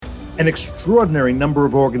An extraordinary number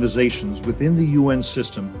of organizations within the UN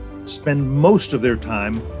system spend most of their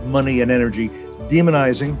time, money, and energy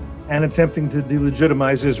demonizing and attempting to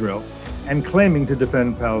delegitimize Israel and claiming to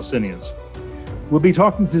defend Palestinians. We'll be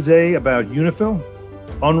talking today about UNIFIL,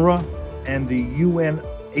 UNRWA, and the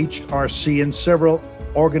UNHRC and several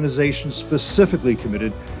organizations specifically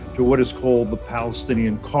committed to what is called the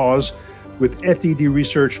Palestinian cause, with FDD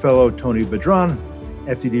Research Fellow Tony Bedran,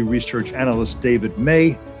 FDD Research Analyst David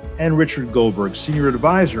May, and Richard Goldberg, Senior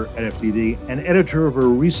Advisor at FDD and editor of a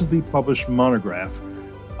recently published monograph,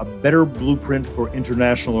 A Better Blueprint for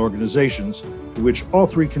International Organizations, to which all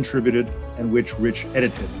three contributed and which Rich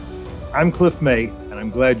edited. I'm Cliff May, and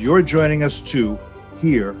I'm glad you're joining us too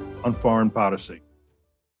here on Foreign Policy.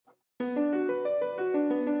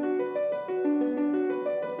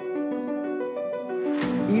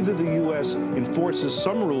 Either the U.S. enforces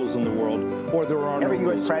some rules in the world, or there are Every no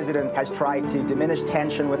U.S. rules. president has tried to diminish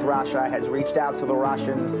tension with Russia, has reached out to the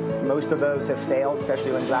Russians. Most of those have failed,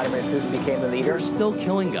 especially when Vladimir Putin became the leader. They're still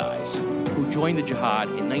killing guys who joined the jihad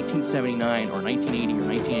in 1979 or 1980 or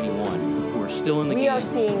 1981 who are still in the game. We are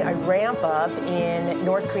seeing a ramp up in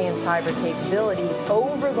North Korean cyber capabilities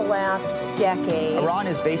over the last decade. Iran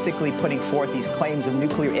is basically putting forth these claims of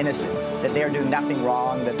nuclear innocence, that they are doing nothing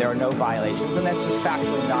wrong, that there are no violations, and that's just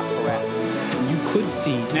factually not correct. You could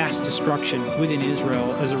see mass destruction within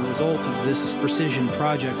Israel as a result of this precision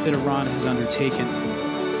project that Iran has undertaken.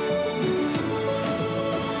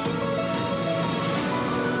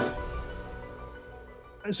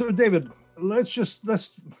 So, David, let's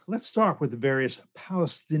start with the various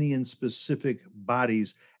Palestinian-specific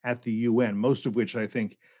bodies at the UN, most of which I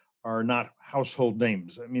think are not household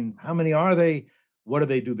names. I mean, how many are they? What do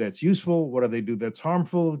they do that's useful? What do they do that's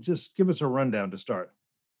harmful? Just give us a rundown to start.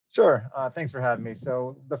 Sure. Thanks for having me.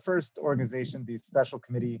 So the first organization, the Special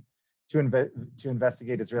Committee to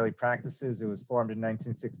investigate Israeli practices, it was formed in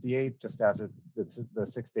 1968, just after the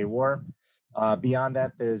Six-Day War. Beyond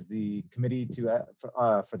that, there's the Committee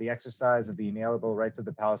for the Exercise of the Inalienable Rights of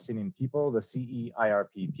the Palestinian People, the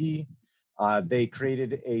CEIRPP. They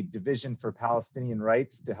created a division for Palestinian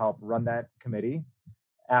rights to help run that committee.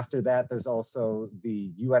 After that, there's also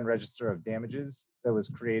the UN Register of Damages that was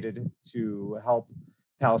created to help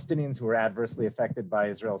Palestinians who were adversely affected by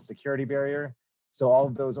Israel's security barrier. So all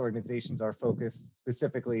of those organizations are focused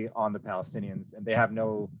specifically on the Palestinians, and they have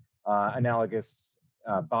no analogous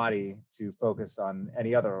body to focus on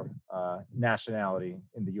any other nationality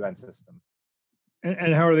in the UN system.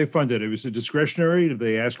 And how are they funded? Is it discretionary? Do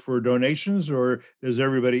they ask for donations, or does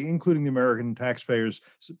everybody, including the American taxpayers,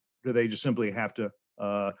 do they just simply have to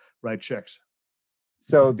write checks?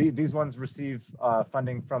 So these ones receive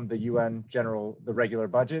funding from the UN the regular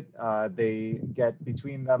budget. They get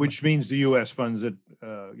between them. Which means the U.S. funds it.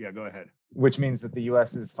 Go ahead. Which means that the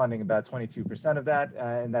U.S. is funding about 22% of that,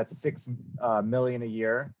 and that's $6 million a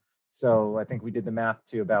year. So I think we did the math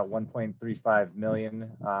to about 1.35 million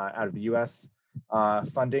out of the U.S.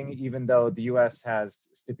 Funding, even though the U.S. has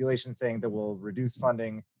stipulations saying that will reduce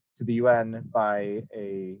funding to the UN by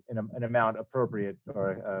an amount appropriate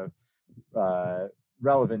or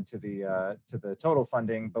relevant to the total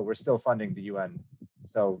funding, but we're still funding the UN.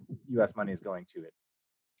 So U.S. money is going to it.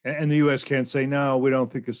 And the U.S. can't say, no, we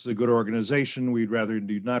don't think this is a good organization. We'd rather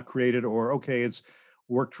do not create it, or okay, it's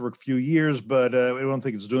worked for a few years, but we don't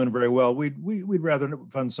think it's doing very well. We'd rather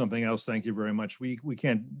fund something else. Thank you very much. We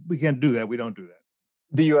can't do that. We don't do that.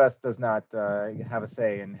 The U.S. does not have a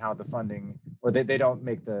say in how the funding, or they don't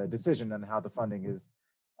make the decision on how the funding is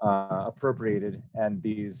appropriated, and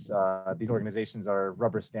these organizations are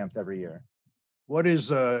rubber stamped every year. What is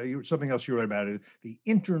something else you wrote about it? The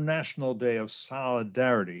International Day of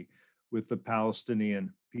Solidarity with the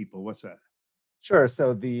Palestinian people. What's that? Sure.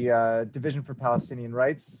 So the Division for Palestinian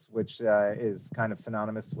Rights, which is kind of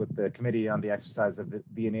synonymous with the Committee on the Exercise of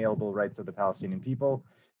the Inalienable Rights of the Palestinian People.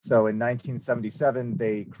 So in 1977,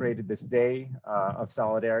 they created this day of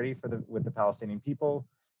solidarity with the Palestinian people.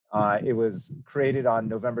 It was created on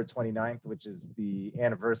November 29th, which is the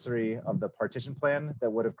anniversary of the partition plan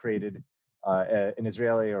that would have created an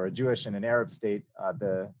Israeli or a Jewish and an Arab state.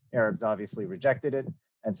 The Arabs obviously rejected it,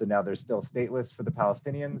 and so now they're still stateless for the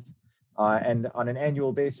Palestinians. And on an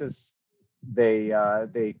annual basis, they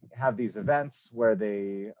have these events where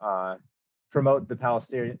they promote the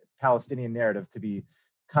Palestinian narrative to be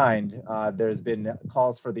kind. There's been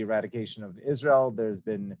calls for the eradication of Israel. There's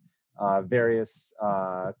been various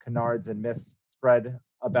canards and myths spread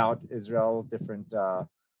about Israel, different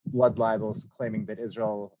blood libels claiming that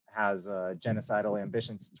Israel has genocidal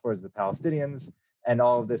ambitions towards the Palestinians. And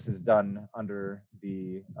all of this is done under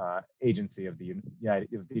the agency of the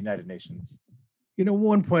United Nations.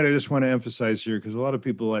 One point I just want to emphasize here, because a lot of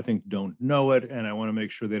people, I think, don't know it, and I want to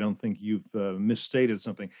make sure they don't think you've misstated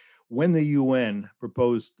something. When the UN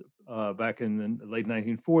proposed back in the late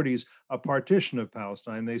 1940s a partition of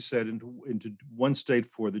Palestine, they said into one state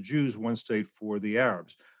for the Jews, one state for the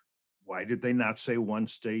Arabs. Why did they not say one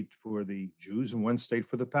state for the Jews and one state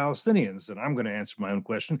for the Palestinians? And I'm going to answer my own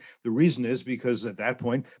question. The reason is because at that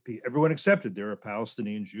point, everyone accepted there are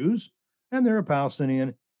Palestinian Jews and there are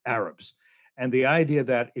Palestinian Arabs. And the idea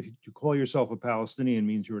that if you call yourself a Palestinian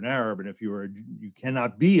means you're an Arab, and if you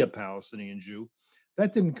cannot be a Palestinian Jew,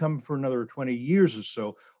 that didn't come for another 20 years or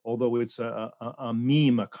so, although it's a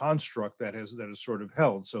meme, a construct that is sort of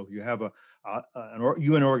held. So you have an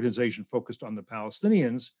UN organization focused on the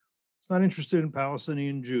Palestinians. It's not interested in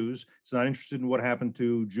Palestinian Jews. It's not interested in what happened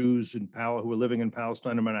to Jews who were living in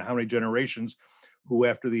Palestine, no matter how many generations, who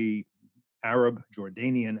after the Arab,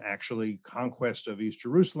 Jordanian, actually, conquest of East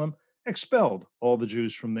Jerusalem, expelled all the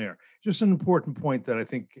Jews from there. Just an important point that I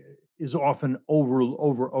think is often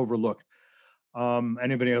overlooked.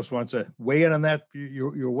 Anybody else wants to weigh in on that?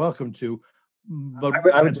 You're welcome to. But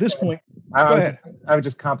at this point, go ahead. I would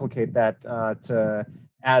just complicate that to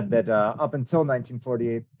add that up until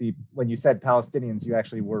 1948, when you said Palestinians, you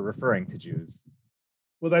actually were referring to Jews.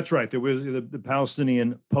 Well, that's right. There was the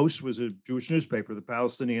Palestinian Post was a Jewish newspaper. The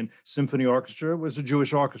Palestinian Symphony Orchestra was a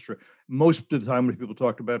Jewish orchestra. Most of the time when people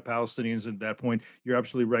talked about Palestinians at that point, you're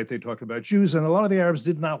absolutely right. They talked about Jews. And a lot of the Arabs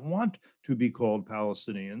did not want to be called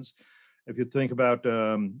Palestinians. If you think about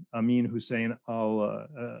Amin Hussein Hajj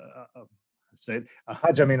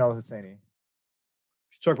Amin al-Husseini.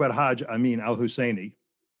 If you talk about Hajj Amin al-Husseini,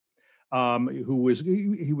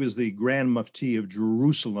 he was the Grand Mufti of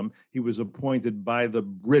Jerusalem. He was appointed by the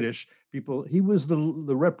British people. He was the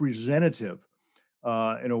representative,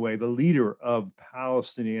 in a way, the leader of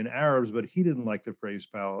Palestinian Arabs, but he didn't like the phrase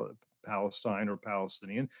Palestine or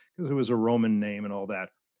Palestinian because it was a Roman name and all that.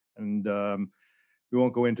 And we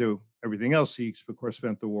won't go into everything else. He, of course,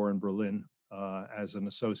 spent the war in Berlin as an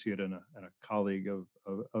associate and a colleague of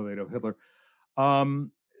Adolf Hitler.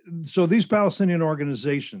 So these Palestinian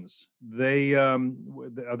organizations,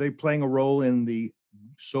 are they playing a role in the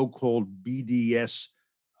so-called BDS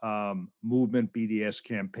movement, BDS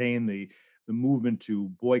campaign, the movement to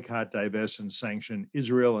boycott, divest, and sanction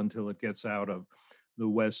Israel until it gets out of the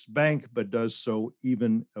West Bank, but does so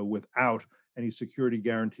even without any security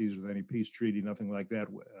guarantees with any peace treaty, nothing like that,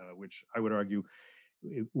 which I would argue,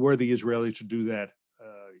 were the Israelis to do that,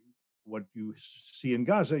 what you see in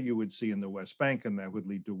Gaza, you would see in the West Bank, and that would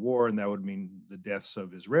lead to war, and that would mean the deaths of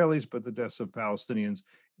Israelis, but the deaths of Palestinians,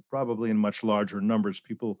 probably in much larger numbers.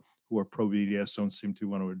 People who are pro-BDS don't seem to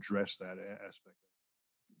want to address that aspect.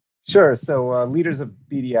 Sure. So leaders of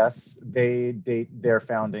BDS, they date their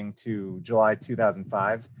founding to July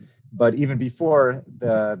 2005. But even before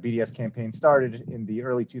the BDS campaign started in the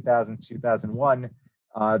early 2000s, 2001,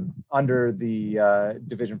 under the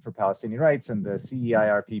Division for Palestinian Rights and the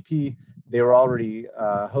CEIRPP, they were already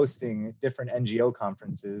hosting different NGO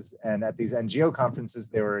conferences. And at these NGO conferences,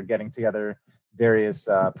 they were getting together various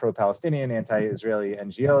pro-Palestinian, anti-Israeli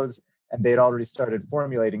NGOs. And they'd already started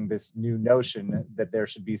formulating this new notion that there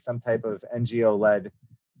should be some type of NGO-led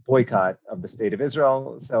boycott of the state of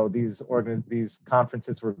Israel. So these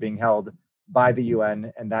conferences were being held by the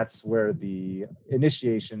UN, and that's where the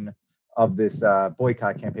initiation of this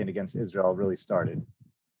boycott campaign against Israel really started.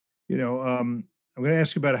 I'm going to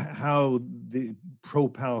ask you about how the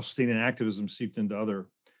pro-Palestinian activism seeped into other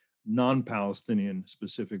non-Palestinian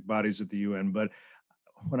specific bodies at the UN, but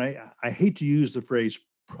when I hate to use the phrase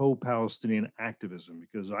pro-Palestinian activism,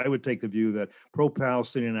 because I would take the view that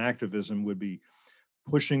pro-Palestinian activism would be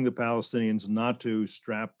pushing the Palestinians not to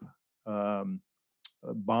strap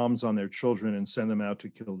bombs on their children and send them out to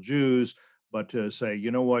kill Jews, but to say,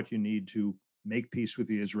 you know what, you need to make peace with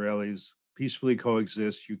the Israelis, peacefully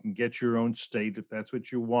coexist. You can get your own state if that's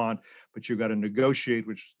what you want, but you've got to negotiate,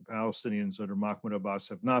 which the Palestinians under Mahmoud Abbas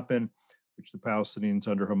have not been, which the Palestinians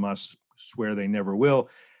under Hamas swear they never will.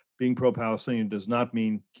 Being pro-Palestinian does not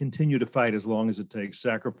mean continue to fight as long as it takes,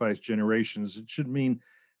 sacrifice generations. It should mean,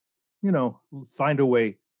 find a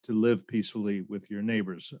way to live peacefully with your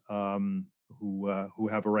neighbors who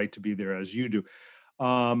have a right to be there as you do.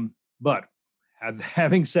 But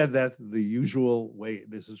having said that, the usual way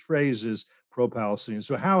this is phrased is pro-Palestinian.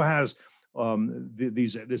 So how has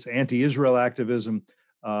this anti-Israel activism,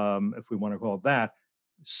 if we want to call it that,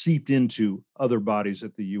 seeped into other bodies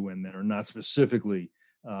at the UN that are not specifically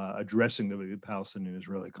addressing the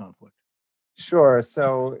Palestinian-Israeli conflict? Sure.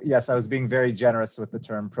 So, yes, I was being very generous with the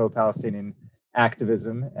term pro-Palestinian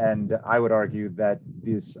activism. And I would argue that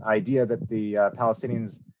this idea that the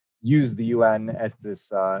Palestinians use the UN as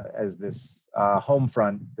this home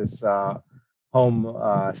front, this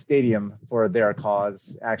home stadium for their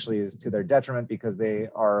cause actually is to their detriment, because they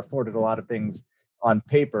are afforded a lot of things on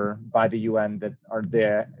paper by the UN that are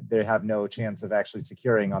there they have no chance of actually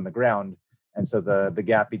securing on the ground. And so the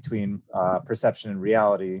gap between perception and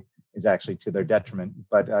reality is actually to their detriment.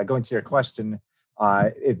 But going to your question,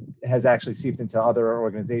 it has actually seeped into other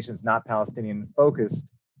organizations not Palestinian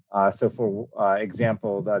focused. So for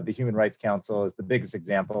example, the Human Rights Council is the biggest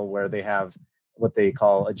example, where they have what they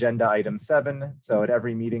call Agenda Item 7. So at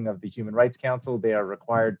every meeting of the Human Rights Council, they are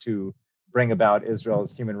required to bring about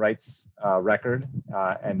Israel's human rights record,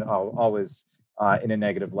 and always in a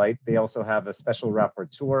negative light. They also have a special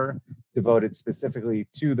rapporteur devoted specifically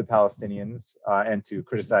to the Palestinians and to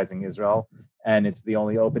criticizing Israel. And it's the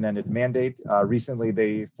only open-ended mandate. Recently,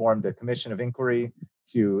 they formed a commission of inquiry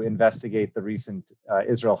to investigate the recent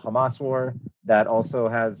Israel-Hamas war that also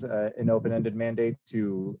has an open-ended mandate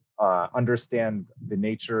to understand the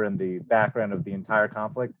nature and the background of the entire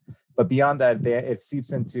conflict. But beyond that, it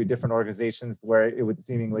seeps into different organizations where it would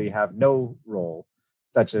seemingly have no role,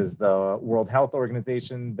 such as the World Health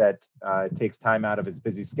Organization that takes time out of its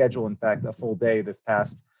busy schedule, in fact, a full day this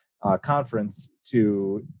past conference,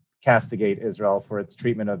 to castigate Israel for its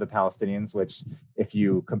treatment of the Palestinians, which, if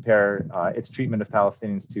you compare its treatment of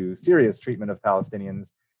Palestinians to Syria's treatment of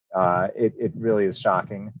Palestinians, it really is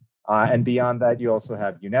shocking. And beyond that, you also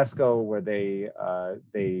have UNESCO, where they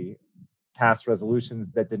pass resolutions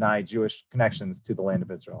that deny Jewish connections to the land of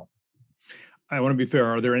Israel. I want to be fair.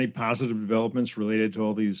 Are there any positive developments related to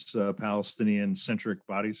all these Palestinian-centric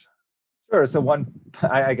bodies? Sure. So one,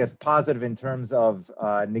 I guess, positive in terms of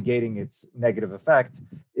negating its negative effect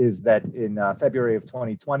is that in February of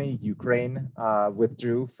 2020, Ukraine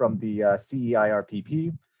withdrew from the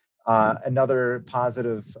CEIRPP. Another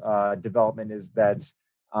positive development is that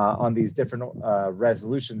on these different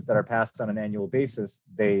resolutions that are passed on an annual basis,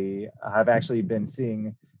 they have actually been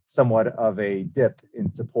seeing somewhat of a dip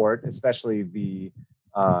in support, especially the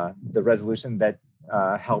resolution that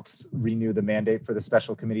helps renew the mandate for the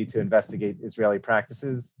special committee to investigate Israeli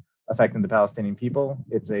practices affecting the Palestinian people.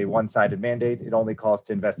 It's a one-sided mandate. It only calls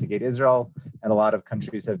to investigate Israel, and a lot of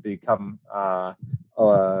countries have become more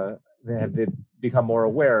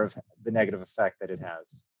aware of the negative effect that it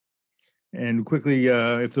has. And quickly,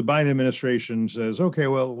 if the Biden administration says, "Okay,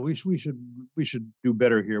 well, we should do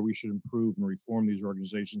better here. We should improve and reform these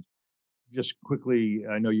organizations," just quickly,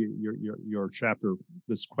 I know your chapter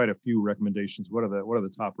lists quite a few recommendations. What are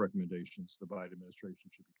the top recommendations the Biden administration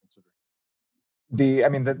should be considering?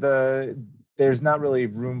 There's not really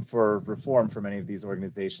room for reform for many of these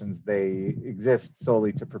organizations. They exist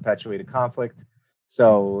solely to perpetuate a conflict.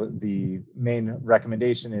 So the main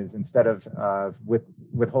recommendation is, instead of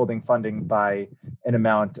withholding funding by an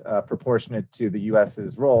amount proportionate to the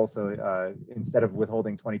U.S.'s role, so instead of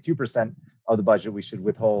withholding 22% of the budget, we should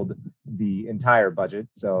withhold the entire budget,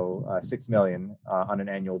 so $6 million on an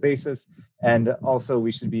annual basis. And also,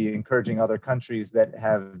 we should be encouraging other countries that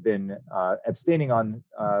have been abstaining on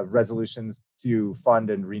resolutions to fund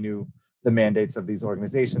and renew the mandates of these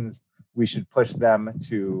organizations. We should push them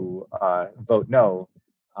to vote no.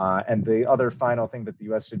 And the other final thing that the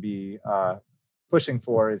U.S. should be pushing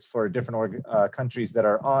for is for different countries that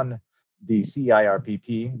are on the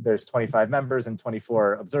CEIRPP. There's 25 members and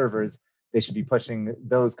 24 observers. They should be pushing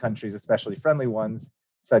those countries, especially friendly ones,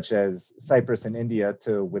 such as Cyprus and India,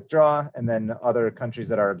 to withdraw, and then other countries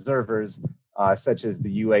that are observers, such as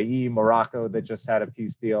the UAE, Morocco, that just had a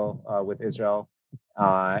peace deal with Israel,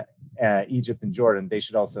 Egypt and Jordan, they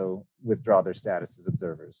should also withdraw their status as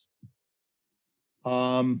observers.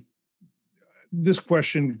 This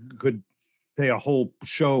question could take a whole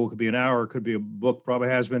show, could be an hour, could be a book, probably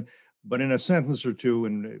has been, but in a sentence or two,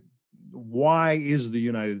 and why is the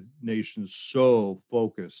United Nations so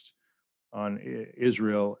focused on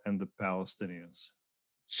Israel and the Palestinians?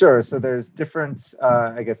 Sure. So there's different,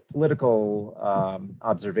 political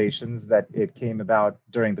observations that it came about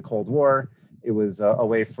during the Cold War. It was a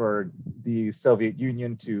way for the Soviet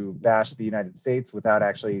Union to bash the United States without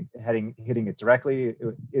actually hitting it directly.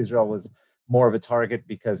 Israel was more of a target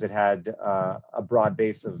because it had a broad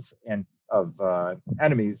base of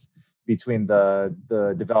enemies between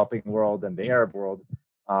the developing world and the Arab world.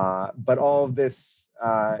 But all of this,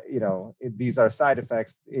 these are side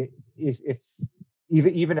effects.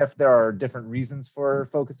 Even if there are different reasons for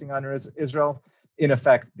focusing on Israel, in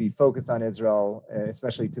effect, the focus on Israel,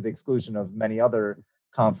 especially to the exclusion of many other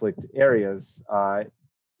conflict areas,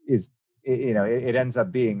 it ends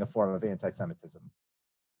up being a form of anti-Semitism.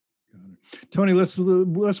 Tony, let's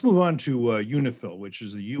move on to UNIFIL, which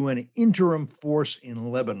is the UN interim force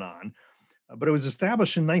in Lebanon. But it was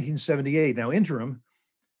established in 1978. Now, interim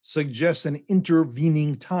suggests an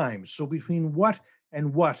intervening time. So between what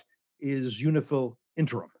and what is UNIFIL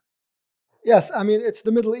interim? Yes, I mean it's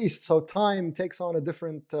the Middle East, so time takes on a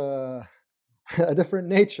different a different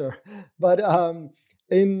nature. But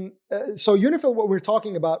so UNIFIL, what we're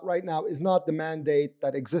talking about right now is not the mandate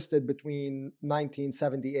that existed between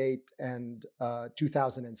 1978 and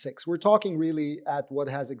 2006. We're talking really at what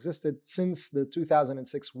has existed since the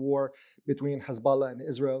 2006 war between Hezbollah and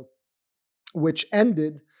Israel, which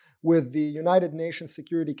ended with the United Nations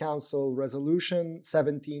Security Council Resolution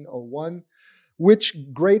 1701, which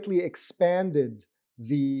greatly expanded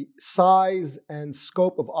the size and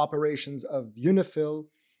scope of operations of UNIFIL,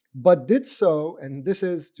 but did so, and this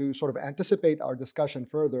is to sort of anticipate our discussion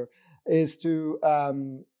further, is to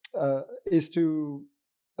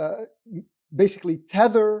basically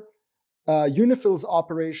tether UNIFIL's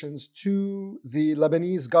operations to the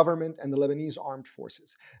Lebanese government and the Lebanese armed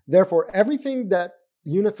forces. Therefore, everything that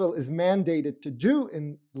UNIFIL is mandated to do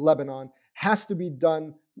in Lebanon has to be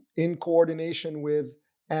done in coordination with,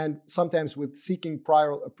 and sometimes with seeking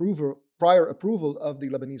prior approval of the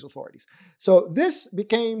Lebanese authorities. So this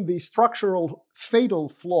became the structural fatal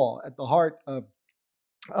flaw at the heart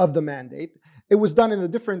of the mandate. It was done in a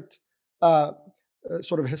different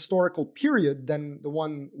sort of historical period than the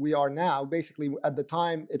one we are now. Basically, at the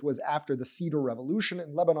time, it was after the Cedar Revolution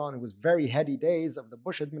in Lebanon. It was very heady days of the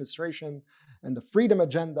Bush administration and the Freedom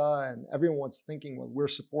Agenda, and everyone was thinking, well, we're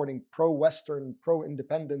supporting pro-Western,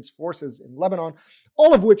 pro-independence forces in Lebanon,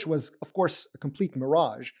 all of which was, of course, a complete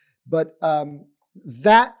mirage. But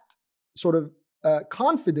that sort of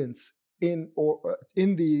confidence in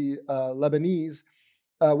the Lebanese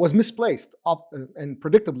was misplaced, and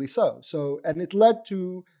predictably so. And it led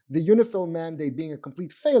to the UNIFIL mandate being a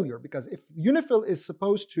complete failure, because if UNIFIL is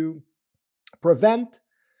supposed to prevent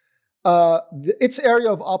its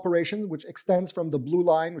area of operation, which extends from the Blue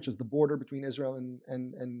Line, which is the border between Israel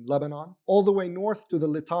and Lebanon, all the way north to the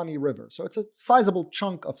Litani River. So it's a sizable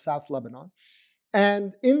chunk of South Lebanon.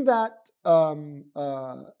 And in that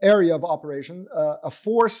area of operation, a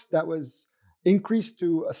force that was increased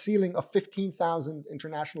to a ceiling of 15,000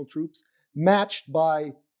 international troops, matched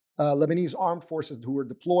by Lebanese armed forces who were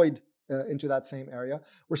deployed into that same area.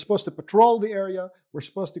 We're supposed to patrol the area. We're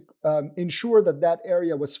supposed to ensure that that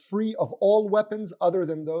area was free of all weapons other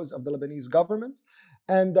than those of the Lebanese government,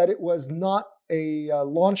 and that it was not a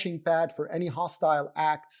launching pad for any hostile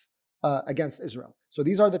acts against Israel. So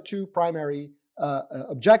these are the two primary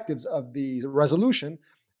objectives of the resolution.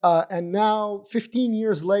 And now, 15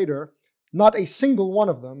 years later, not a single one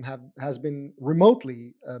of them has been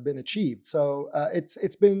remotely been achieved. So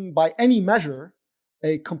it's been, by any measure,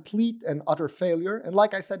 a complete and utter failure. And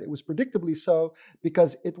like I said, it was predictably so,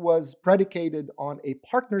 because it was predicated on a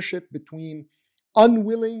partnership between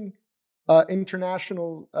unwilling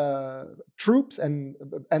international troops and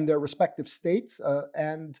their respective states,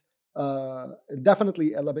 and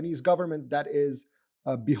definitely a Lebanese government that is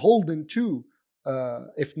beholden to,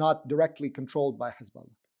 if not directly controlled by Hezbollah.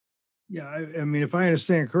 Yeah, I mean, if I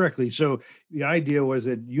understand correctly, so the idea was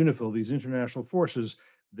that UNIFIL, these international forces,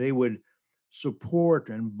 they would support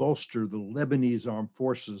and bolster the Lebanese armed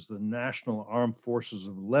forces, the national armed forces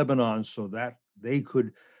of Lebanon, so that they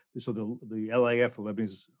could, so the LAF, the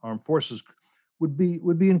Lebanese armed forces, would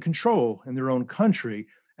be in control in their own country.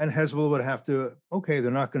 And Hezbollah would have to, okay,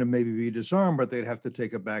 they're not going to maybe be disarmed, but they'd have to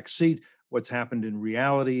take a back seat. What's happened in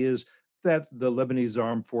reality is that the Lebanese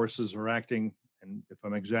armed forces are acting, and if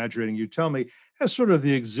I'm exaggerating, you tell me, as sort of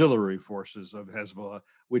the auxiliary forces of Hezbollah,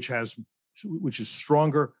 which is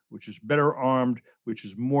stronger, which is better armed, which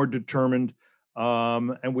is more determined,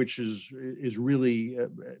 and which is really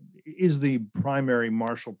is the primary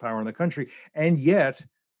martial power in the country. And yet,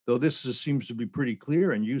 though this seems to be pretty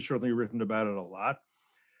clear, and you've certainly written about it a lot,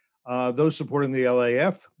 those supporting the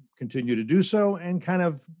LAF continue to do so and kind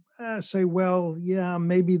of say, well, yeah,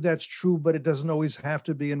 maybe that's true, but it doesn't always have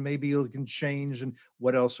to be, and maybe it can change, and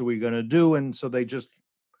what else are we going to do? And so they just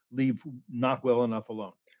leave not well enough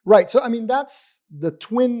alone. Right. So, I mean, that's the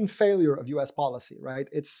twin failure of U.S. policy, right?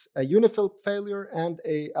 It's a UNIFIL failure and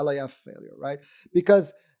a LAF failure, right?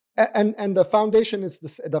 Because, and the foundation is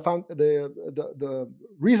the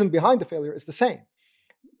reason behind the failure is the same.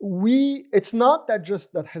 It's not that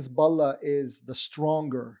just that Hezbollah is the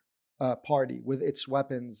stronger party with its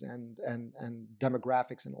weapons and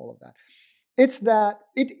demographics and all of that. It's that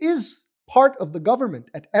it is part of the government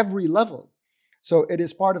at every level. So it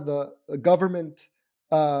is part of the government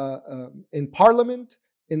in parliament,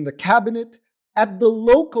 in the cabinet, at the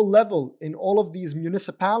local level in all of these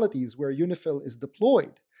municipalities where UNIFIL is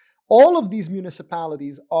deployed, all of these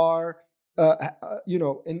municipalities are,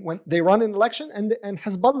 when they run an election, and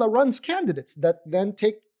Hezbollah runs candidates that then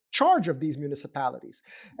take charge of these municipalities.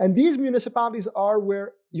 And these municipalities are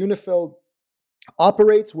where UNIFIL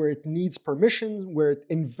operates, where it needs permissions, where it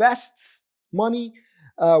invests money,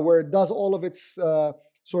 where it does all of its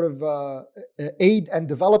aid and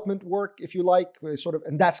development work, if you like,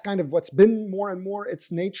 and that's kind of what's been more and more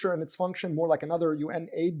its nature and its function, more like another UN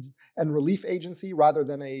aid and relief agency rather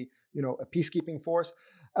than a peacekeeping force.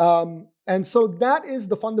 And so that is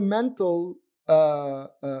the fundamental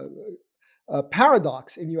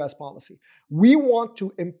paradox in U.S. policy. We want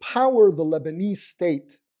to empower the Lebanese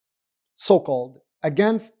state, so-called,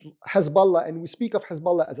 against Hezbollah, and we speak of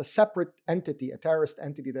Hezbollah as a separate entity, a terrorist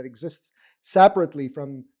entity that exists separately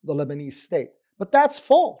from the Lebanese state. But that's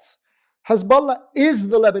false. Hezbollah is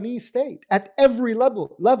the Lebanese state at every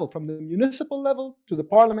level, from the municipal level to the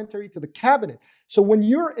parliamentary to the cabinet. So when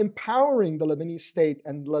you're empowering the Lebanese state,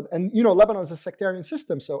 and Lebanon is a sectarian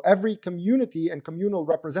system, so every community and communal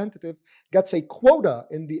representative gets a quota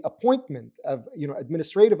in the appointment of,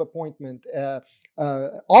 administrative appointment,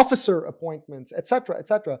 officer appointments, etc.,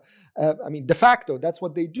 etc. De facto, that's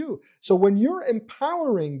what they do. So when you're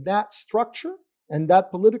empowering that structure and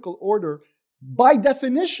that political order, by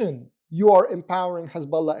definition, you are empowering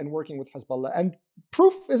Hezbollah and working with Hezbollah. And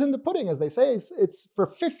proof is in the pudding, as they say. It's for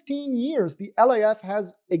 15 years, the LAF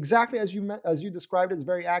has, exactly as you described, it's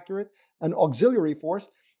very accurate, an auxiliary force.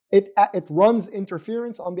 It runs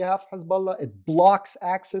interference on behalf of Hezbollah. It blocks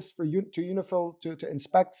access to UNIFIL to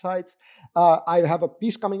inspect sites. I have a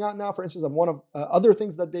piece coming out now, for instance, of one of other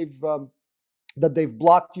things that they've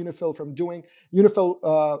blocked UNIFIL from doing.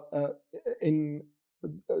 UNIFIL in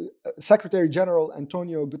Secretary General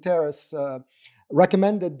Antonio Guterres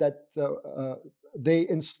recommended that they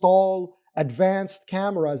install advanced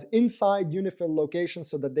cameras inside UNIFIL locations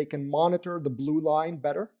so that they can monitor the blue line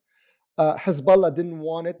better. Hezbollah didn't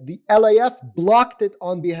want it. The LAF blocked it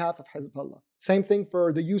on behalf of Hezbollah. Same thing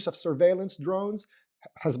for the use of surveillance drones.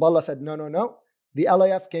 Hezbollah said, no. The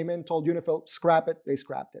LAF came in, told UNIFIL, scrap it. They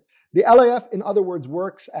scrapped it. The LAF, in other words,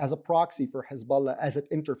 works as a proxy for Hezbollah as it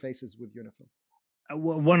interfaces with UNIFIL.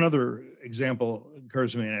 One other example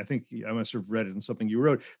occurs to me, and I think I must have read it in something you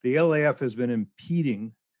wrote. The LAF has been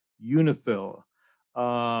impeding UNIFIL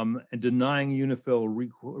and denying UNIFIL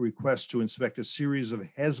requests to inspect a series of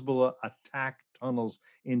Hezbollah attack tunnels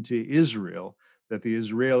into Israel that the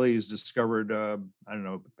Israelis discovered,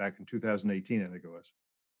 back in 2018, I think it was.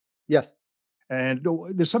 Yes. And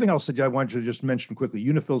there's something else that I wanted to just mention quickly.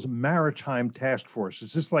 UNIFIL's Maritime Task Force.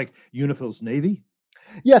 Is this like UNIFIL's Navy?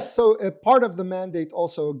 Yes, so part of the mandate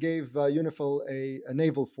also gave UNIFIL a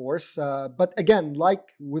naval force. But again,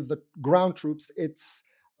 like with the ground troops, it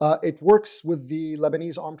works with the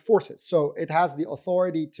Lebanese armed forces. So it has the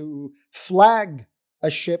authority to flag a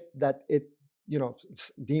ship that it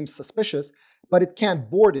deems suspicious, but it can't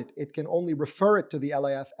board it. It can only refer it to the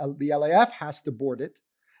LAF. The LAF has to board it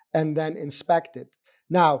and then inspect it.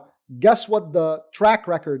 Now, guess what the track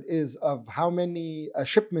record is of how many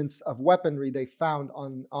shipments of weaponry they found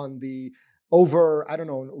on the over, I don't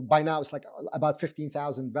know, by now it's like about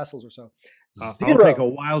 15,000 vessels or so. I'll take a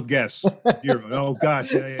wild guess. Zero. Oh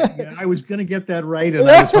gosh, I was going to get that right, and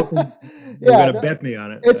I was hoping you were going to bet me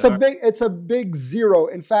on it. It's a big zero.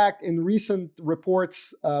 In fact, in recent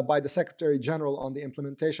reports by the Secretary General on the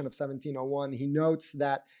implementation of 1701, he notes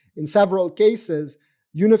that in several cases,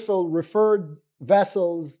 UNIFIL referred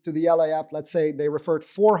vessels to the LAF. Let's say they referred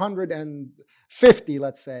 450.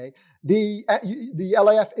 Let's say the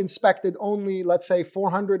LAF inspected only, let's say,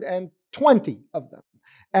 420 of them.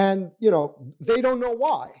 And, they don't know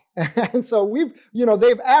why. And so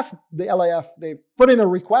they've asked the LAF, they've put in a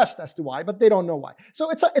request as to why, but they don't know why. So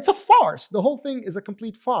it's a farce. The whole thing is a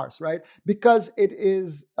complete farce, right? Because it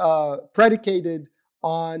is predicated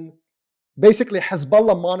on basically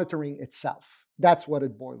Hezbollah monitoring itself. That's what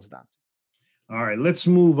it boils down to. All right, let's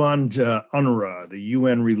move on to UNRWA, the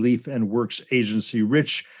UN Relief and Works Agency.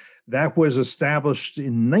 Rich, that was established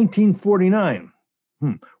in 1949.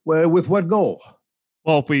 Well, with what goal?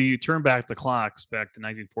 Well, if we turn back the clocks back to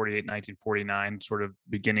 1948, 1949, sort of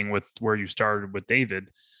beginning with where you started with David,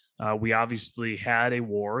 we obviously had a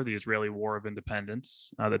war, the Israeli War of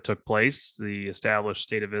Independence, that took place. The established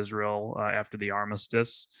state of Israel after the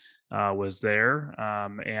armistice was there.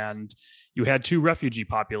 And you had two refugee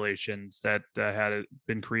populations that had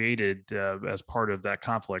been created as part of that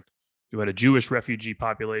conflict. You had a Jewish refugee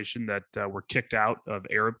population that were kicked out of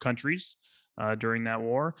Arab countries during that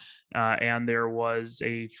war, and there was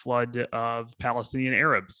a flood of Palestinian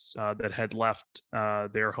Arabs that had left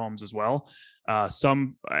their homes as well.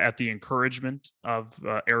 Some at the encouragement of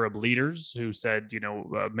Arab leaders who said,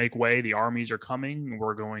 make way, the armies are coming,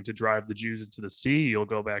 we're going to drive the Jews into the sea, you'll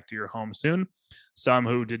go back to your home soon. Some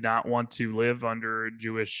who did not want to live under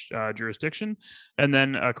Jewish jurisdiction, and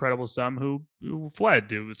then a credible some who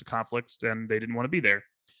fled. It was a conflict and they didn't want to be there.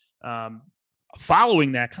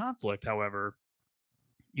 Following that conflict, however,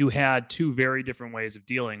 you had two very different ways of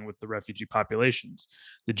dealing with the refugee populations.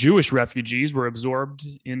 The Jewish refugees were absorbed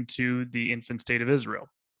into the infant state of Israel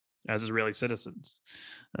as Israeli citizens.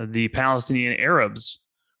 The Palestinian Arabs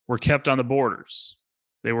were kept on the borders.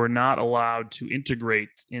 They were not allowed to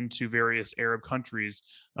integrate into various Arab countries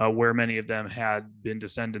where many of them had been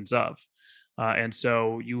descendants of. And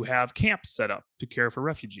so you have camps set up to care for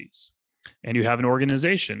refugees. And you have an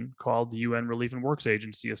organization called the UN Relief and Works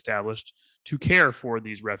Agency established to care for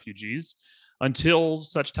these refugees until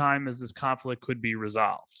such time as this conflict could be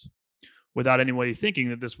resolved, without anybody thinking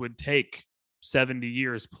that this would take 70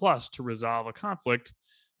 years plus to resolve a conflict.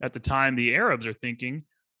 At the time, the Arabs are thinking,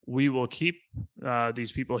 we will keep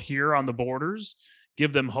these people here on the borders,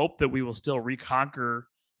 give them hope that we will still reconquer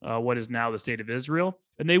what is now the state of Israel,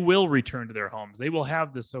 and they will return to their homes. They will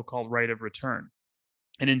have this so-called right of return.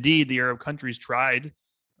 And indeed, the Arab countries tried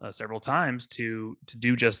several times to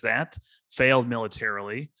do just that, failed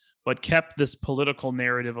militarily, but kept this political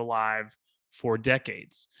narrative alive for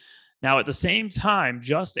decades. Now, at the same time,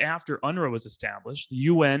 just after UNRWA was established, the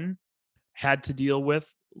UN had to deal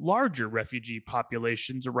with larger refugee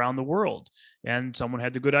populations around the world. And someone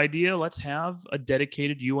had the good idea, let's have a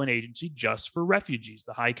dedicated UN agency just for refugees,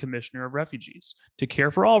 the High Commissioner of Refugees, to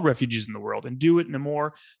care for all refugees in the world and do it in a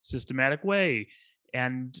more systematic way,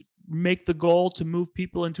 and make the goal to move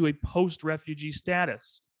people into a post-refugee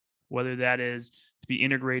status, whether that is to be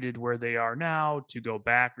integrated where they are now, to go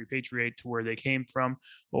back, repatriate to where they came from,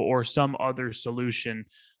 or some other solution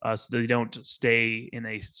so they don't stay in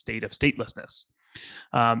a state of statelessness.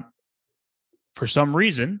 For some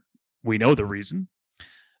reason, we know the reason,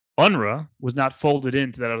 UNRWA was not folded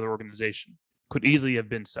into that other organization. Could easily have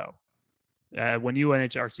been so. When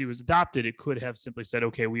UNHRC was adopted, it could have simply said,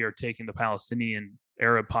 okay, we are taking the Palestinian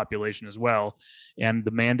Arab population as well, and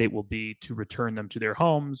the mandate will be to return them to their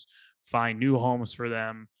homes, find new homes for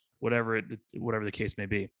them, whatever the case may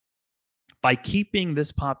be. By keeping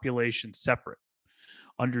this population separate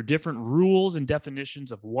under different rules and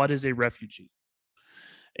definitions of what is a refugee,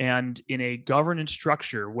 and in a governance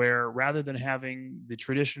structure where rather than having the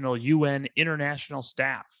traditional UN international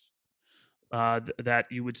staff that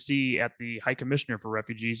you would see at the High Commissioner for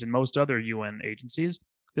Refugees and most other UN agencies,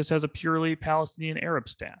 this has a purely Palestinian Arab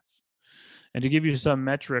staff. And to give you some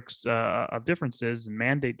metrics of differences and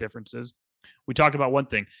mandate differences, we talked about one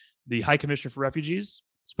thing. The High Commissioner for Refugees is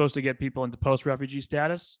supposed to get people into post-refugee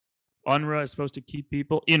status. UNRWA is supposed to keep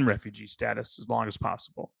people in refugee status as long as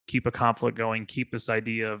possible, keep a conflict going, keep this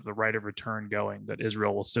idea of the right of return going, that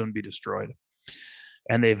Israel will soon be destroyed.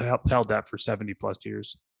 And they've held that for 70 plus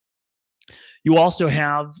years. You also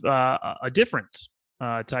have a different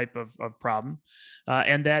type of problem,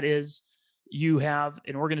 and that is you have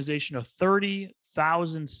an organization of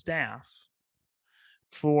 30,000 staff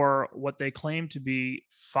for what they claim to be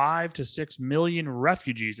 5 to 6 million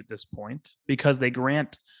refugees at this point, because they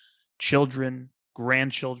grant children,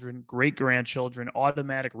 grandchildren, great-grandchildren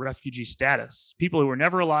automatic refugee status. People who were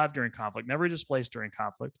never alive during conflict, never displaced during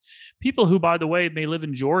conflict. People who, by the way, may live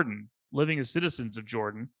in Jordan, living as citizens of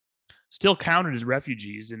Jordan, still counted as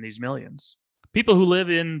refugees in these millions. People who live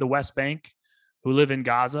in the West Bank, who live in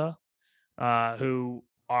Gaza, who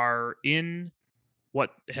are in what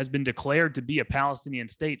has been declared to be a Palestinian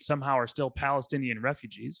state, somehow are still Palestinian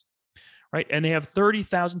refugees, right? And they have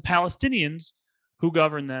 30,000 Palestinians who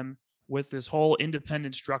govern them with this whole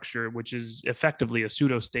independent structure, which is effectively a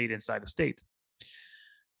pseudo-state inside a state.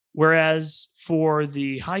 Whereas for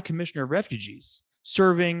the High Commissioner of Refugees,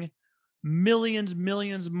 serving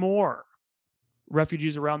millions more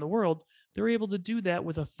refugees around the world, they're able to do that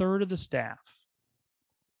with a third of the staff,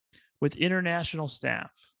 with international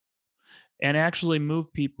staff, and actually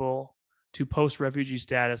move people to post-refugee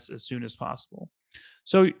status as soon as possible.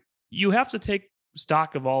 So you have to take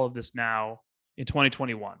stock of all of this now in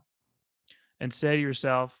 2021 and say to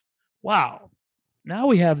yourself, wow, now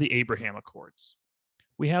we have the Abraham Accords.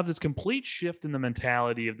 We have this complete shift in the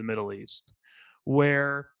mentality of the Middle East,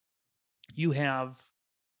 where you have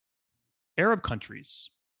Arab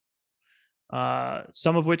countries,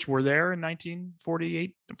 some of which were there in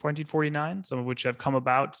 1948, 1949, some of which have come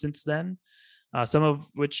about since then, some of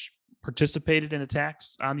which participated in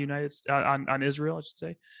attacks on the on Israel, I should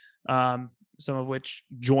say. Some of which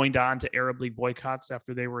joined on to Arab League boycotts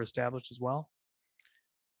after they were established as well.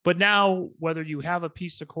 But now, whether you have a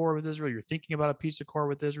peace accord with Israel, you're thinking about a peace accord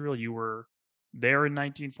with Israel, you were there in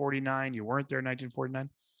 1949, you weren't there in 1949,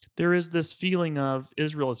 there is this feeling of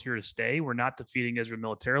Israel is here to stay. We're not defeating Israel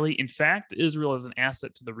militarily. In fact, Israel is an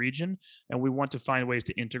asset to the region, and we want to find ways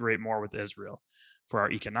to integrate more with Israel for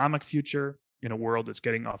our economic future in a world that's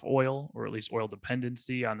getting off oil, or at least oil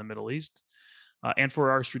dependency on the Middle East, and for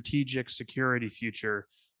our strategic security future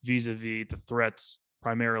vis-a-vis the threats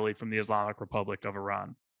primarily from the Islamic Republic of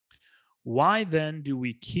Iran. Why then do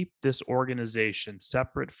we keep this organization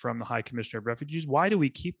separate from the High Commissioner of Refugees? Why do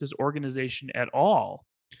we keep this organization at all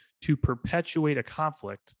to perpetuate a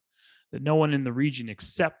conflict that no one in the region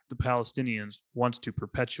except the Palestinians wants to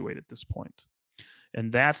perpetuate at this point?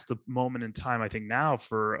 And that's the moment in time, I think, now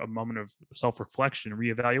for a moment of self-reflection and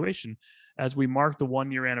reevaluation as we mark the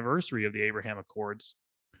 1-year anniversary of the Abraham Accords.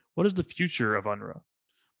 What is the future of UNRWA?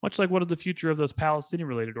 Much like what is the future of those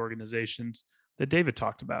Palestinian-related organizations that David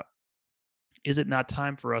talked about? Is it not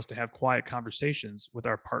time for us to have quiet conversations with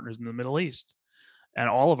our partners in the Middle East and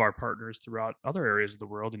all of our partners throughout other areas of the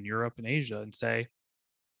world, in Europe and Asia, and say,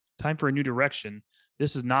 time for a new direction.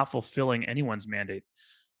 This is not fulfilling anyone's mandate.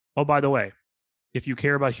 Oh, by the way, if you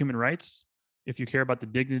care about human rights, if you care about the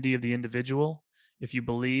dignity of the individual, if you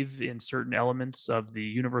believe in certain elements of the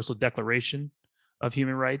Universal Declaration of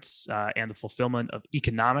Human Rights and the fulfillment of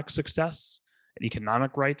economic success and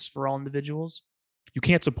economic rights for all individuals, you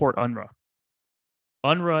can't support UNRWA.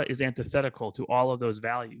 UNRWA is antithetical to all of those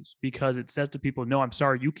values because it says to people, no, I'm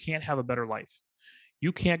sorry, you can't have a better life.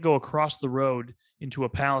 You can't go across the road into a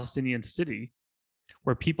Palestinian city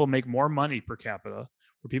where people make more money per capita,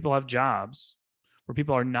 where people have jobs, where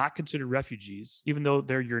people are not considered refugees, even though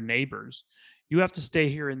they're your neighbors. You have to stay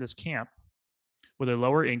here in this camp with a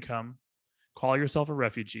lower income, call yourself a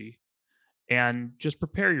refugee, and just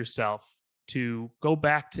prepare yourself to go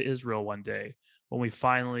back to Israel one day when we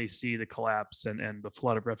finally see the collapse and the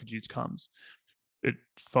flood of refugees comes. It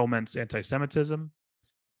foments anti-Semitism.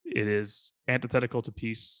 It is antithetical to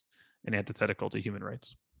peace and antithetical to human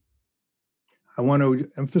rights. I want to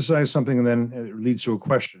emphasize something, and then it leads to a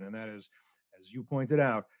question, and that is, as you pointed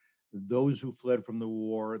out, those who fled from the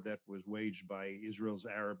war that was waged by Israel's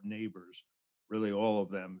Arab neighbors, really all of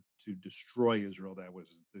them, to destroy Israel, that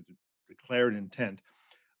was the declared intent.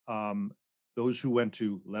 Those who went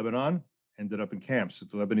to Lebanon ended up in camps.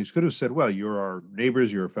 The Lebanese could have said, well, you're our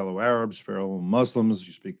neighbors, you're fellow Arabs, fellow Muslims,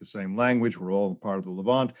 you speak the same language, we're all part of the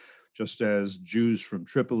Levant, just as Jews from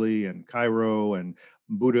Tripoli and Cairo and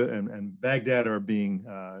Buda and Baghdad are being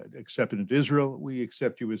accepted into Israel. We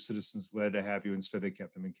accept you as citizens, glad to have you. Instead, they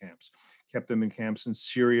kept them in camps. Kept them in camps in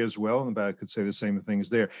Syria as well, and I could say the same things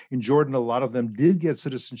there. In Jordan, a lot of them did get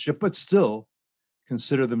citizenship, but still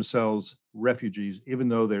consider themselves refugees, even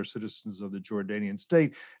though they're citizens of the Jordanian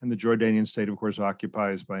state. And the Jordanian state, of course,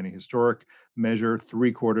 occupies by any historic measure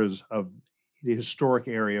 3/4 of the historic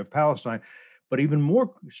area of Palestine. But even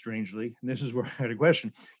more strangely, and this is where I had a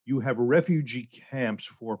question, you have refugee camps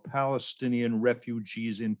for Palestinian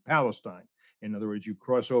refugees in Palestine. In other words, you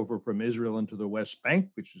cross over from Israel into the West Bank,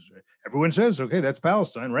 which is, everyone says, okay, that's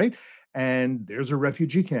Palestine, right? And there's a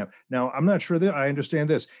refugee camp. Now, I'm not sure that I understand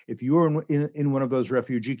this. If you're in one of those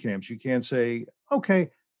refugee camps, you can't say,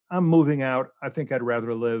 okay, I'm moving out. I think I'd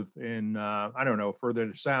rather live in, I don't know,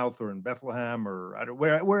 further south or in Bethlehem or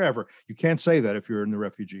wherever. You can't say that if you're in the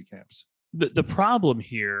refugee camps. The problem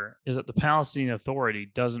here is that the Palestinian Authority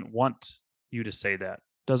doesn't want you to say that,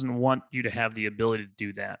 doesn't want you to have the ability to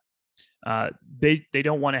do that. They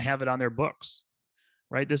don't want to have it on their books,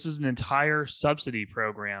 right? This is an entire subsidy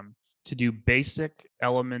program to do basic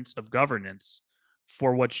elements of governance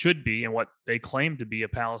for what should be and what they claim to be a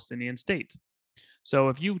Palestinian state. So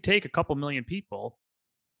if you take a couple million people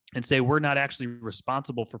and say we're not actually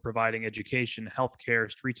responsible for providing education, healthcare,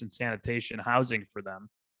 streets and sanitation, housing for them,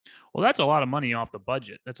 well, that's a lot of money off the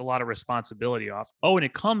budget. That's a lot of responsibility off. Oh, and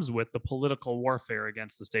it comes with the political warfare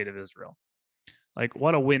against the state of Israel. Like,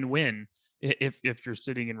 what a win-win if you're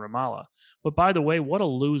sitting in Ramallah. But by the way, what a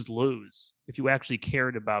lose-lose if you actually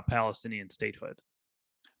cared about Palestinian statehood.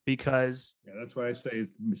 Because that's why I say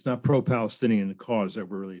it's not pro-Palestinian cause that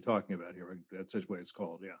we're really talking about here. That's the way it's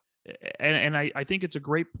called, yeah. And I think it's a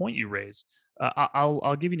great point you raise.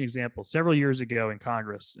 I'll give you an example. Several years ago in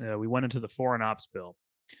Congress, we went into the Foreign Ops Bill.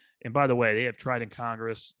 And by the way, they have tried in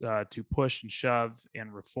Congress to push and shove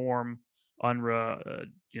and reform UNRWA,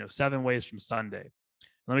 7 ways from Sunday.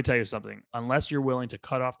 Let me tell you something. Unless you're willing to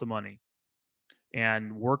cut off the money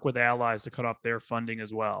and work with allies to cut off their funding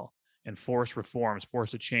as well, and force reforms,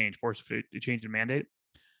 force a change the mandate,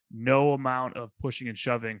 no amount of pushing and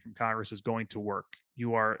shoving from Congress is going to work.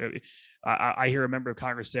 I hear a member of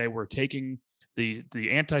Congress say, we're taking the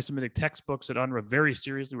anti-Semitic textbooks at UNRWA very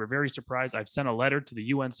seriously. We're very surprised. I've sent a letter to the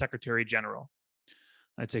UN Secretary General.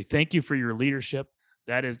 I'd say, thank you for your leadership.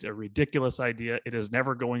 That is a ridiculous idea. It is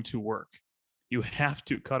never going to work. You have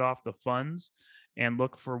to cut off the funds and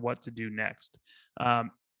look for what to do next.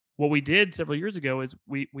 What we did several years ago is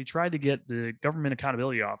we tried to get the Government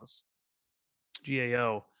Accountability Office,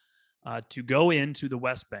 GAO, to go into the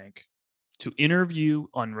West Bank to interview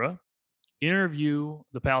UNRWA, interview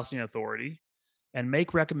the Palestinian Authority, and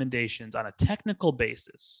make recommendations on a technical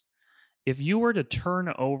basis. If you were to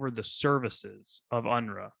turn over the services of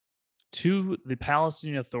UNRWA to the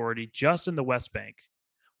Palestinian Authority just in the West Bank,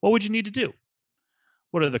 what would you need to do?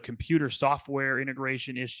 What are the computer software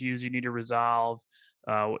integration issues you need to resolve?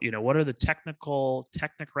 What are the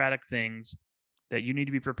technocratic things that you need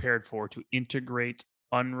to be prepared for to integrate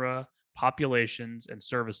UNRWA populations and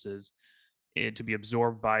services to be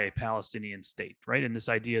absorbed by a Palestinian state, right? And this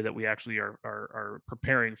idea that we actually are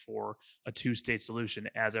preparing for a two-state solution,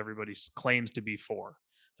 as everybody claims to be for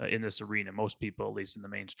in this arena, most people, at least in the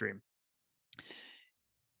mainstream.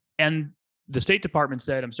 And the State Department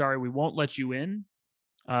said, I'm sorry, we won't let you in.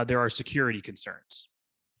 There are security concerns.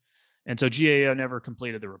 And so GAO never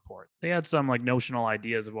completed the report. They had some notional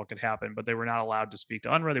ideas of what could happen, but they were not allowed to speak to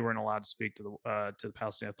UNRWA. They weren't allowed to speak to the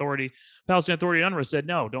Palestinian Authority. Palestinian Authority and UNRWA said,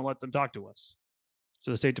 no, don't let them talk to us. So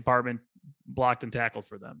the State Department blocked and tackled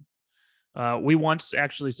for them. We once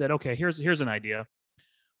actually said, okay, here's an idea.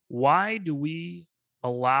 Why do we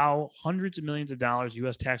allow hundreds of millions of dollars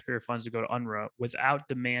U.S. taxpayer funds to go to UNRWA without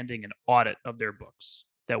demanding an audit of their books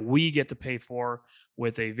that we get to pay for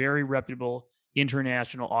with a very reputable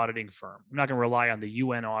international auditing firm? I'm not going to rely on the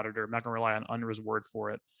UN auditor. I'm not going to rely on UNRWA's word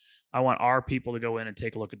for it. I want our people to go in and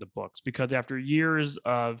take a look at the books, because after years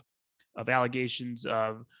of allegations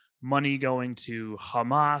of money going to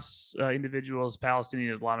Hamas individuals,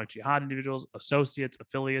 Palestinian Islamic Jihad individuals, associates,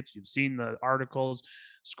 affiliates, you've seen the articles,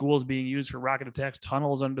 schools being used for rocket attacks,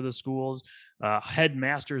 tunnels under the schools,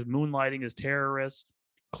 headmasters moonlighting as terrorists.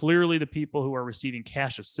 Clearly, the people who are receiving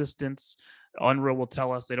cash assistance, UNRWA will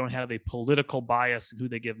tell us they don't have a political bias in who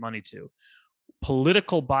they give money to.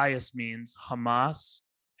 Political bias means Hamas,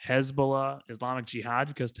 Hezbollah, Islamic Jihad,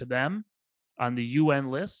 because to them, on the UN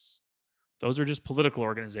lists, those are just political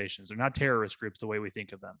organizations. They're not terrorist groups the way we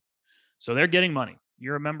think of them. So they're getting money.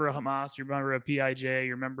 You're a member of Hamas, you're a member of PIJ,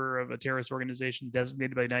 you're a member of a terrorist organization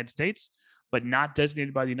designated by the United States, but not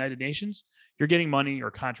designated by the United Nations. You're getting money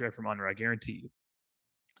or contract from UNRWA, I guarantee you.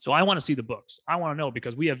 So I want to see the books. I want to know,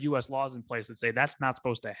 because we have U.S. laws in place that say that's not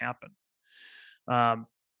supposed to happen.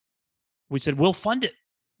 We said, we'll fund it.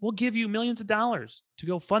 We'll give you millions of dollars to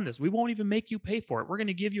go fund this. We won't even make you pay for it. We're going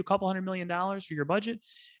to give you a couple $100 million for your budget,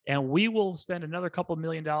 and we will spend another couple $1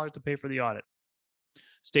 million to pay for the audit.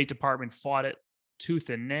 State Department fought it tooth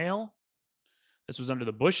and nail. This was under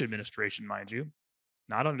the Bush administration, mind you,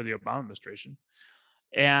 not under the Obama administration.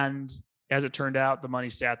 And as it turned out, the money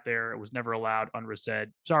sat there. It was never allowed. UNRWA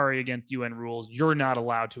said, sorry, against UN rules, you're not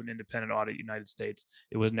allowed to an independent audit United States.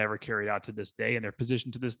 It was never carried out to this day. And their position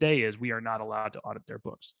to this day is we are not allowed to audit their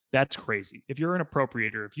books. That's crazy. If you're an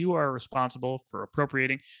appropriator, if you are responsible for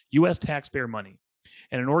appropriating U.S. taxpayer money,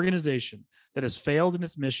 and an organization that has failed in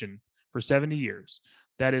its mission for 70 years,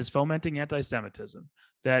 that is fomenting anti-Semitism,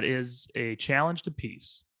 that is a challenge to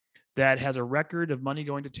peace, that has a record of money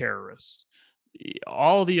going to terrorists,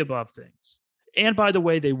 all the above things. And by the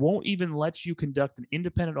way, they won't even let you conduct an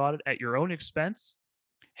independent audit at your own expense,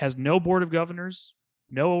 has no board of governors,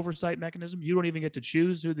 no oversight mechanism. You don't even get to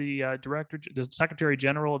choose who the the Secretary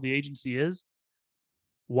General of the agency is.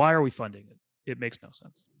 Why are we funding it? It makes no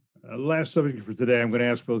sense. Last subject for today, I'm going to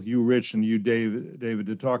ask both you, Rich, and you, David,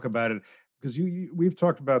 to talk about it, because we've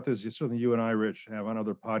talked about this. Certainly, you and I, Rich, have on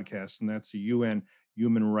other podcasts, and that's the UN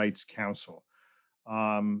Human Rights Council.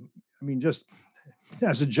 Just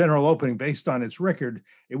as a general opening, based on its record,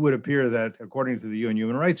 it would appear that, according to the UN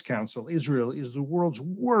Human Rights Council, Israel is the world's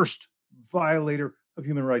worst violator of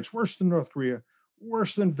human rights, worse than North Korea,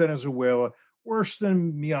 worse than Venezuela, worse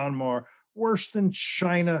than Myanmar, worse than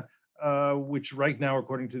China, which right now,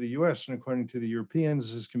 according to the US and according to the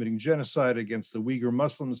Europeans, is committing genocide against the Uyghur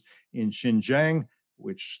Muslims in Xinjiang,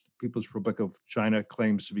 which the People's Republic of China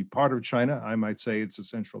claims to be part of China. I might say it's a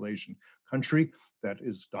Central Asian country that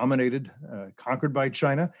is dominated, conquered by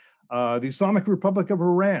China. The Islamic Republic of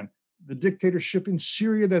Iran, the dictatorship in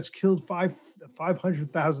Syria that's killed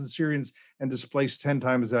 500,000 Syrians and displaced 10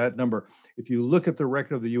 times that number. If you look at the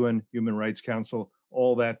record of the UN Human Rights Council,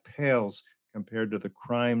 all that pales compared to the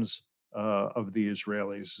crimes of the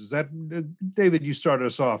Israelis. Is that, David, you started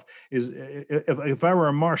us off, is if I were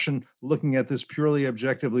a Martian looking at this purely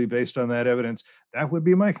objectively based on that evidence, that would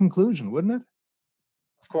be my conclusion, wouldn't it?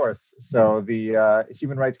 Of course. So the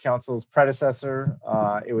Human Rights Council's predecessor,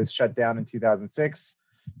 it was shut down in 2006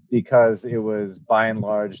 because it was by and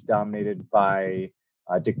large dominated by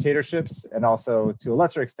dictatorships, and also to a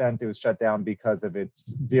lesser extent, it was shut down because of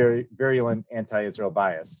its very virulent anti-Israel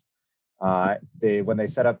bias. When they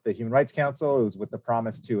set up the Human Rights Council, it was with the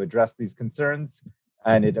promise to address these concerns,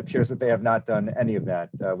 and it appears that they have not done any of that.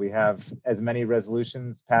 We have as many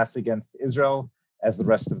resolutions passed against Israel as the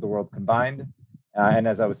rest of the world combined. And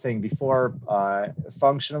as I was saying before,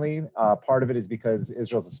 functionally, part of it is because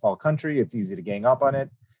Israel's a small country. It's easy to gang up on it.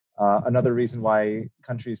 Another reason why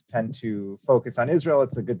countries tend to focus on Israel,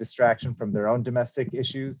 it's a good distraction from their own domestic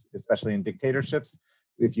issues, especially in dictatorships.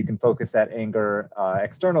 If you can focus that anger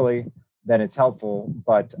externally, then it's helpful.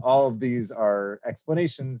 But all of these are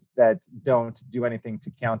explanations that don't do anything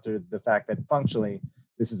to counter the fact that functionally,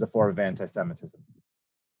 this is a form of anti-Semitism.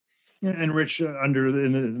 Yeah, and Rich,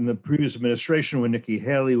 in the previous administration, when Nikki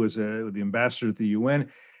Haley was the ambassador at the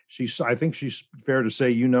UN, I think she's fair to say,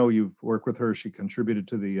 you've worked with her. She contributed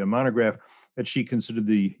to the monograph that she considered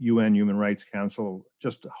the UN Human Rights Council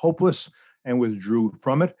just hopeless and withdrew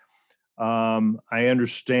from it. I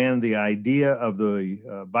understand the idea of the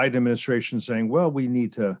Biden administration saying, well, we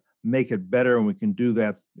need to make it better, and we can do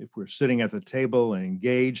that if we're sitting at the table and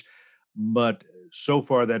engaged. But so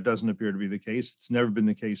far, that doesn't appear to be the case. It's never been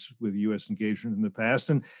the case with U.S. engagement in the past.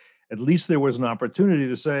 And at least there was an opportunity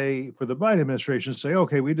to say, for the Biden administration, say,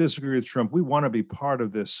 okay, we disagree with Trump. We want to be part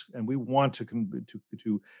of this, and we want to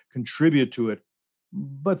contribute to it.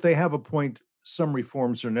 But they have a point. Some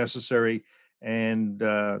reforms are necessary. And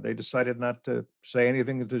they decided not to say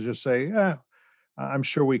anything, to just say, I'm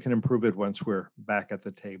sure we can improve it once we're back at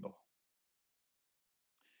the table.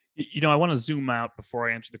 I want to zoom out before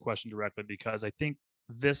I answer the question directly, because I think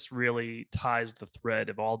this really ties the thread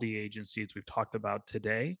of all the agencies we've talked about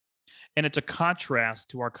today. And it's a contrast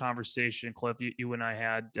to our conversation, Cliff, you and I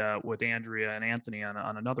had with Andrea and Anthony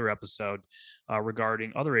on another episode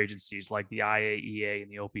regarding other agencies like the IAEA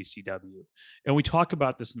and the OPCW. And we talk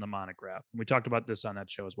about this in the monograph, and we talked about this on that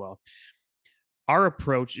show as well. Our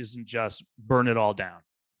approach isn't just burn it all down,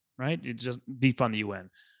 right? It's just defund the UN.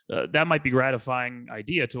 That might be a gratifying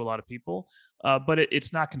idea to a lot of people, but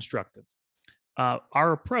it's not constructive.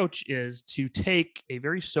 Our approach is to take a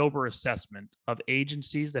very sober assessment of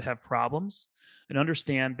agencies that have problems and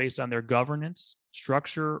understand, based on their governance,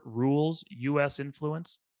 structure, rules, U.S.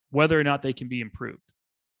 influence, whether or not they can be improved.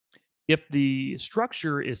 If the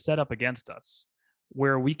structure is set up against us,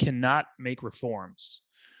 where we cannot make reforms,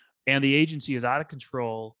 and the agency is out of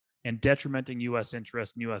control and detrimenting U.S.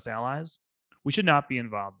 interests and U.S. allies, we should not be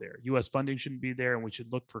involved there. U.S. funding shouldn't be there, and we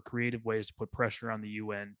should look for creative ways to put pressure on the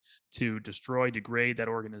UN to degrade that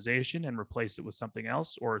organization and replace it with something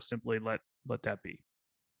else, or simply let that be.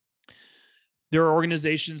 There are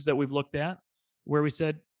organizations that we've looked at where we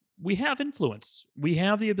said, we have influence. We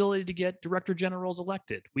have the ability to get director generals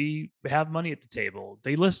elected. We have money at the table.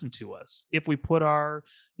 They listen to us. If we put our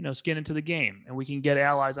skin into the game, and we can get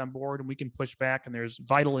allies on board, and we can push back, and there's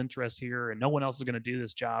vital interest here, and no one else is going to do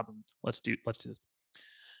this job, and let's do this.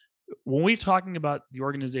 When we're talking about the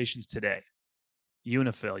organizations today,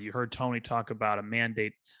 UNIFIL, you heard Tony talk about a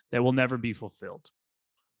mandate that will never be fulfilled,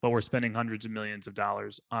 but we're spending hundreds of millions of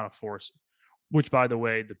dollars on a force, which, by the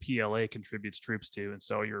way, the PLA contributes troops to. And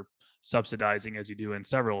so you're subsidizing, as you do in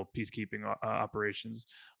several peacekeeping operations,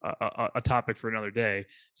 a topic for another day,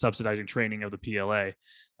 subsidizing training of the PLA.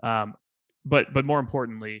 But more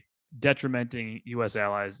importantly, detrimenting U.S.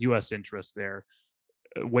 allies, U.S. interests there,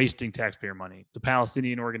 wasting taxpayer money. The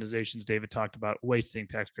Palestinian organizations David talked about, wasting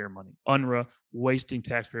taxpayer money. UNRWA, wasting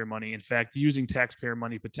taxpayer money. In fact, using taxpayer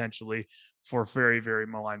money potentially for very, very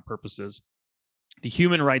malign purposes. The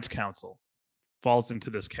Human Rights Council falls into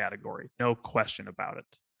this category, no question about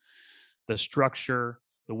it. The structure,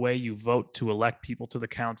 the way you vote to elect people to the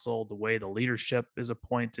council, the way the leadership is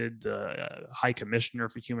appointed, the High Commissioner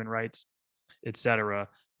for Human Rights, etc.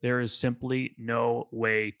 There is simply no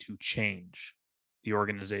way to change the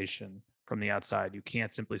organization from the outside. You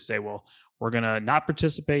can't simply say, well, we're going to not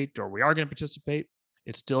participate, or we are going to participate.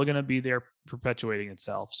 It's still going to be there perpetuating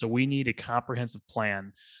itself. So we need a comprehensive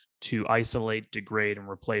plan to isolate, degrade, and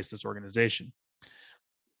replace this organization.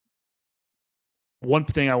 One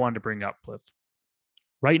thing I wanted to bring up, Cliff,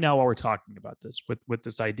 right now while we're talking about this, with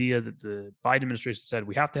this idea that the Biden administration said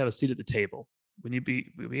we have to have a seat at the table. We need to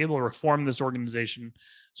be able to reform this organization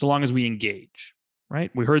so long as we engage,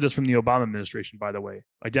 right? We heard this from the Obama administration, by the way,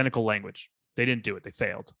 identical language. They didn't do it. They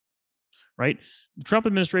failed. right? The Trump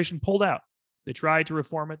administration pulled out. They tried to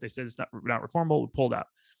reform it. They said it's not reformable. It pulled out.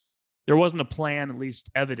 There wasn't a plan, at least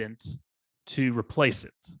evident, to replace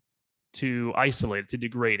it, to isolate it, to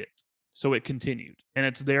degrade it. So it continued. And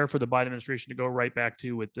it's there for the Biden administration to go right back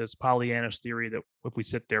to with this Pollyannish theory that if we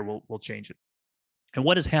sit there, we'll change it. And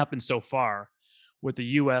what has happened so far with the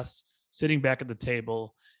U.S. sitting back at the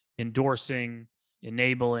table, endorsing,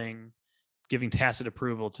 enabling, giving tacit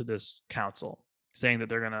approval to this council, saying that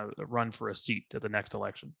they're going to run for a seat at the next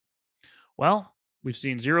election? Well, we've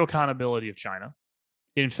seen zero accountability of China.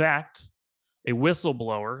 In fact, a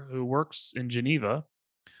whistleblower who works in Geneva,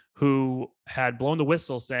 who had blown the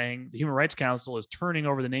whistle saying the Human Rights Council is turning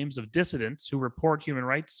over the names of dissidents who report human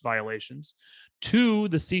rights violations to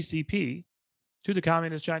the CCP, to the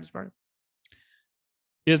Communist Chinese Party,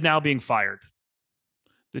 is now being fired.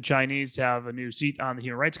 The Chinese have a new seat on the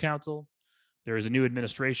Human Rights Council. There is a new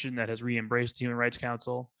administration that has re-embraced the Human Rights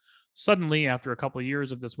Council. Suddenly, after a couple of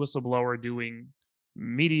years of this whistleblower doing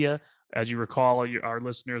media, as you recall, our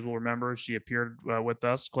listeners will remember, she appeared with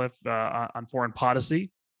us, Cliff, on Foreign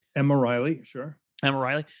Policy. Emma Riley, sure. Emma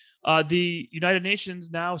Riley. The United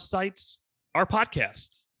Nations now cites our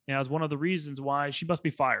podcast as one of the reasons why she must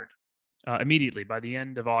be fired immediately by the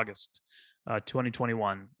end of August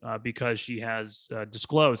 2021 because she has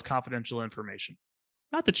disclosed confidential information.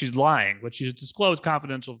 Not that she's lying, but she's disclosed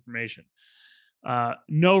confidential information.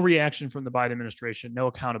 No reaction from the Biden administration, no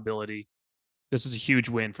accountability. This is a huge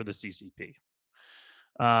win for the CCP.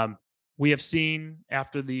 We have seen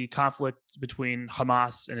after the conflict between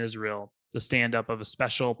Hamas and Israel, the stand-up of a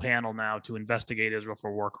special panel now to investigate Israel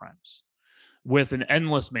for war crimes, with an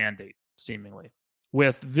endless mandate, seemingly,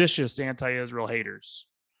 with vicious anti-Israel haters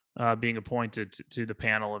being appointed to the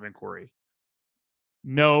panel of inquiry.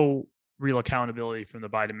 No real accountability from the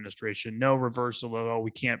Biden administration, no reversal of,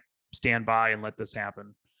 we can't stand by and let this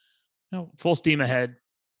happen. No, full steam ahead.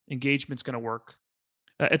 Engagement's going to work.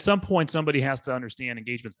 At some point, somebody has to understand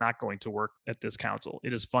engagement's not going to work at this council.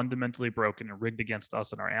 It is fundamentally broken and rigged against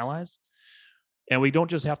us and our allies. And we don't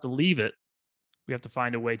just have to leave it. We have to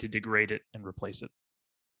find a way to degrade it and replace it.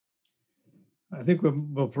 I think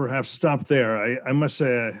we'll perhaps stop there. I must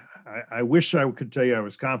say, I wish I could tell you I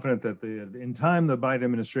was confident that in time the Biden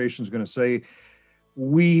administration is going to say,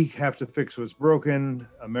 we have to fix what's broken.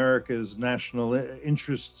 America's national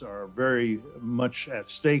interests are very much at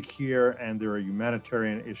stake here, and there are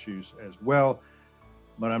humanitarian issues as well.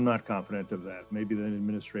 But I'm not confident of that. Maybe the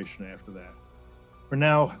administration after that. For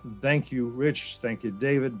now, thank you, Rich. Thank you,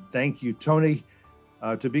 David. Thank you, Tony.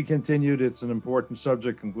 To be continued. It's an important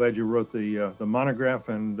subject. I'm glad you wrote the monograph,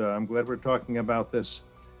 and I'm glad we're talking about this.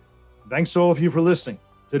 Thanks to all of you for listening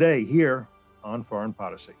today here on Foreign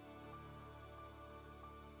Policy.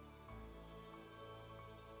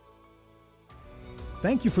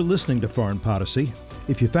 Thank you for listening to Foreign Policy.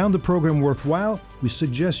 If you found the program worthwhile, we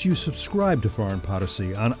suggest you subscribe to Foreign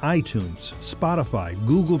Policy on iTunes, Spotify,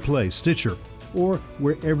 Google Play, Stitcher, or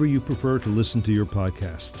wherever you prefer to listen to your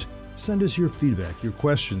podcasts. Send us your feedback, your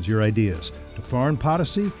questions, your ideas to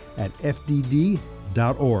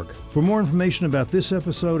foreignpolicy@fdd.org. For more information about this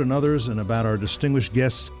episode and others and about our distinguished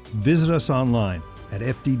guests, visit us online at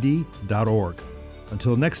fdd.org.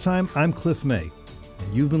 Until next time, I'm Cliff May,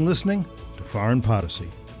 and you've been listening to Foreign Policy.